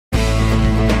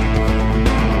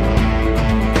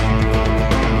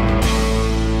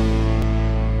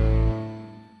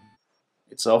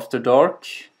It's after dark,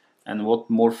 and what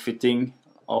more fitting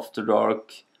after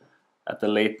dark at the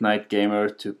late night gamer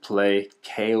to play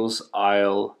Chaos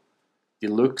Isle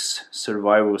Deluxe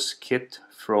Survivors Kit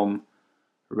from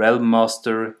Realm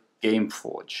Master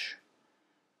Gameforge.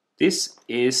 This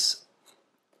is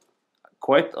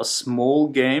quite a small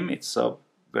game. It's a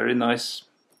very nice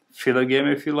filler game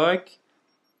if you like,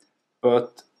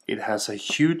 but it has a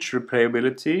huge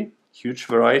replayability, huge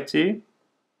variety,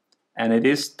 and it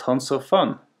is tons of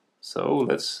fun. So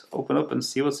let's open up and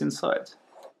see what's inside.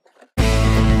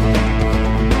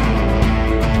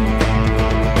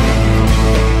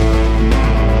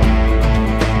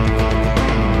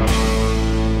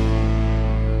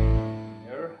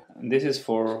 And this is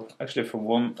for actually from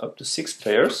 1 up to 6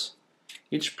 players.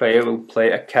 Each player will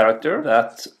play a character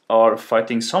that are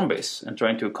fighting zombies and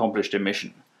trying to accomplish their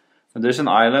mission. And there's an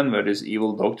island where this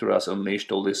evil doctor has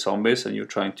unleashed all these zombies, and you're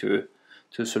trying to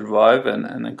survive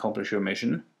and accomplish your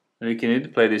mission. And you can either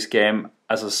play this game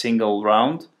as a single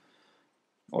round,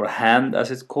 or hand as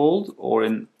it's called, or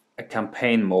in a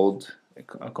campaign mode,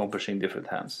 accomplishing different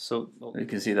hands. So you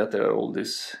can see that there are all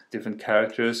these different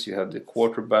characters. You have the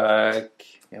quarterback,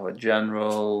 you have a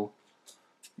general,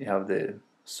 you have the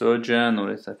surgeon,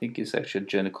 or I think it's actually a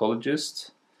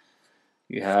gynecologist.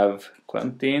 You have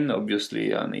Quentin,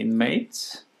 obviously an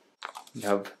inmate. You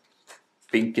have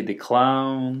Pinky the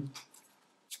Clown.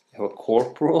 You have a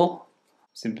corporal,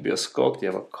 seem to be a Scot. You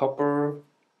have a copper.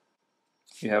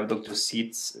 You have Dr.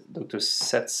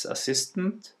 Set's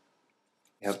assistant.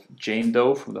 You have Jane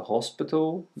Doe from the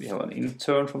hospital. You have an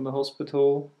intern from the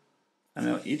hospital.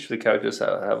 And each of the characters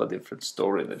have a different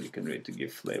story that you can read to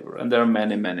give flavor. And there are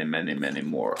many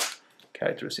more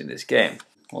characters in this game.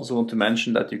 I also want to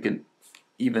mention that you can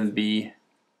even be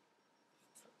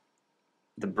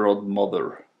the Brood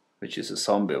Mother, which is a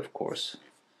zombie, of course,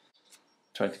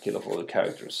 trying to kill off all the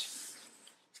characters.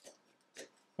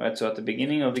 Right, so at the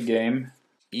beginning of the game,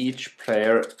 each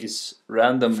player is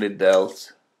randomly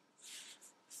dealt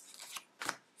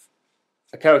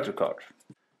a character card.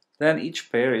 Then each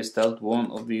player is dealt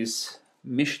one of these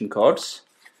mission cards,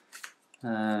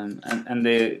 and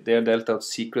they are dealt out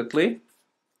secretly.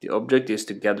 The object is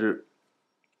to gather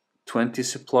 20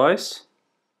 supplies,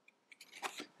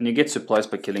 and you get supplies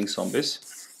by killing zombies.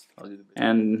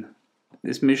 And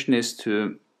this mission is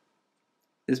to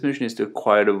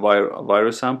acquire a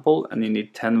virus sample, and you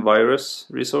need 10 virus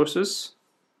resources.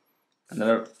 And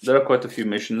there are quite a few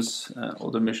missions,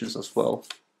 other missions as well.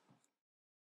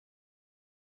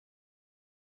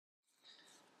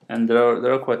 And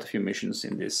there are quite a few missions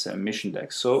in this mission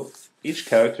deck. So each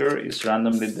character is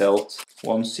randomly dealt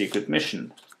one secret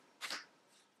mission.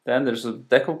 Then there's a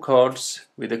deck of cards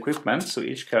with equipment, so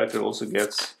each character also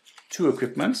gets 2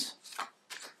 equipments.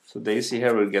 So Daisy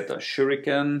here will get a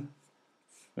shuriken,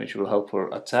 which will help her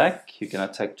attack. You can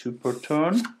attack 2 per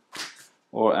turn.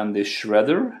 And the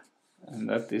shredder, and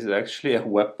that is actually a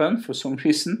weapon for some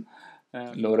reason.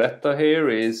 Loretta here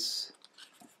is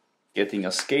getting a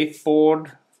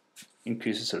skateboard,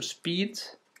 increases her speed.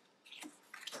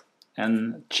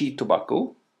 And Chi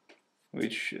Tobacco,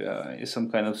 which is some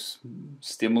kind of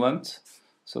stimulant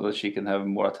so that she can have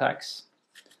more attacks.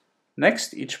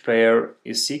 Next, each player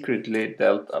is secretly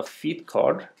dealt a feat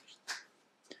card.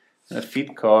 And a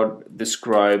feat card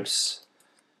describes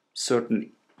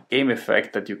certain game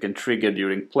effect that you can trigger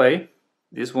during play.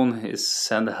 This one is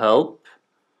Send Help,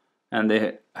 and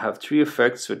they have 3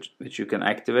 effects which you can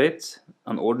activate: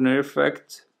 an ordinary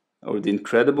effect, or the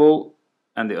Incredible,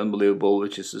 and the Unbelievable,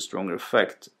 which is a stronger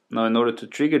effect. Now, in order to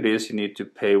trigger this, you need to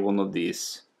pay one of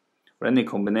these, or any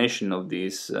combination of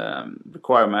these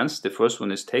requirements. The first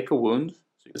one is Take a Wound.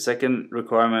 The second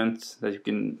requirement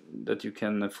that you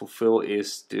can fulfill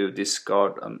is to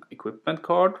discard an equipment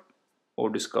card or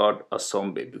discard a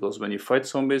zombie, because when you fight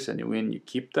zombies and you win, you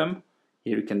keep them.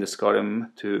 Here you can discard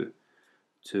them to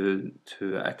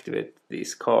activate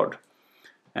this card.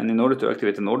 And in order to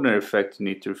activate an ordinary effect, you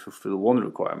need to fulfill 1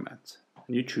 requirement.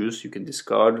 And you choose, you can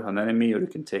discard an enemy or you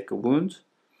can take a wound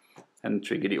and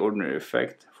trigger the ordinary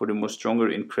effect. For the more stronger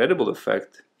Incredible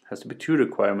effect, it has to be 2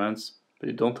 requirements, but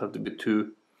you don't have to be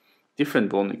 2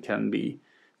 different ones. It can be,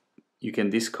 you can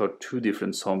discard 2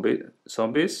 different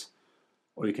zombies,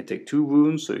 or you can take 2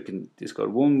 wounds, so you can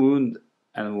discard 1 wound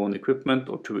and 1 equipment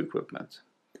or 2 equipment.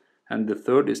 And the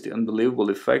third is the Unbelievable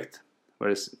effect,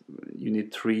 whereas you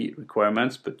need 3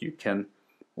 requirements, but you can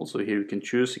also, here you can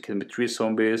choose, it can be 3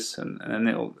 zombies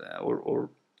or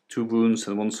 2 wounds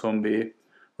and 1 zombie,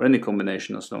 or any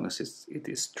combination as long as it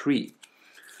is 3.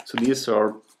 So these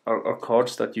are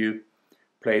cards that you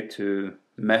play to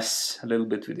mess a little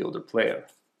bit with the other player.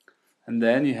 And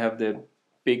then you have the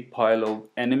big pile of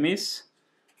enemies.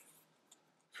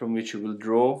 from which you will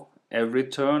draw every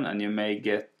turn, and you may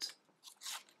get,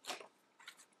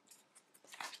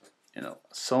 you know,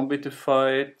 a zombie to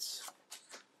fight,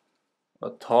 a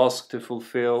task to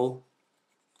fulfill.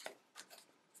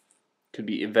 Could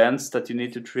be events that you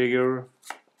need to trigger,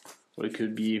 or it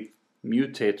could be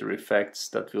mutator effects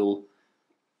that will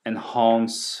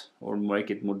enhance or make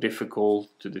it more difficult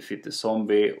to defeat the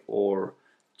zombie or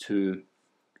to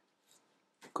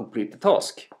complete the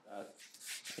task.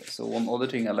 So one other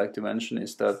thing I like to mention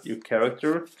is that your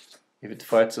character, if it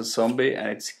fights a zombie and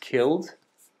it's killed,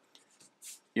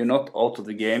 you're not out of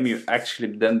the game, you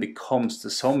actually then becomes the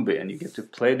zombie, and you get to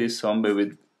play this zombie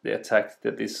with the attack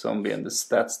that this zombie and the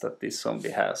stats that this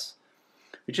zombie has.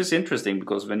 Which is interesting,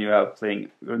 because when you're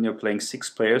playing 6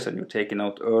 players and you're taken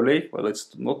out early, well,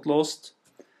 it's not lost.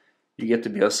 You get to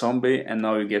be a zombie, and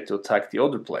now you get to attack the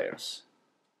other players.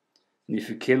 And if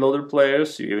you kill other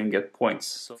players, you even get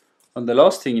points. And the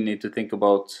last thing you need to think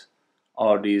about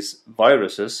are these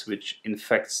viruses which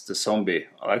infects the zombie.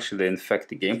 Actually, they infect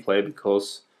the gameplay,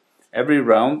 because every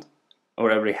round or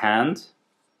every hand,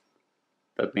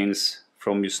 that means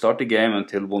from you start the game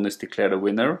until one is declared a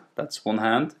winner, that's one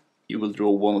hand, you will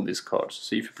draw one of these cards.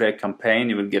 So if you play a campaign,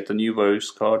 you will get a new virus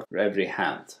card for every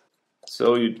hand.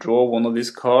 So you draw one of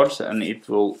these cards and it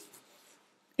will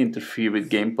interfere with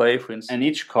gameplay, for instance. And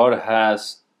each card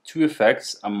has 2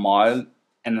 effects, a mild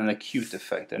and an acute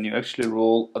effect. And you actually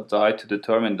roll a die to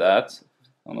determine that.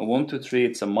 On a 1 to 3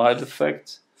 it's a mild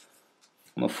effect.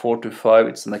 On a 4 to 5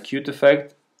 it's an acute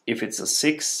effect. If it's a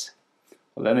 6,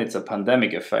 well, then it's a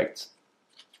pandemic effect.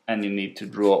 And you need to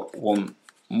draw one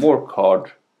more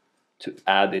card to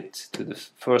add it to the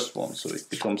first one, so it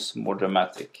becomes more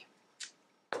dramatic.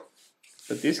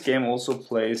 But this game also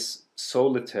plays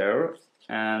solitaire,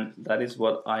 and that is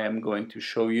what I am going to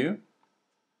show you.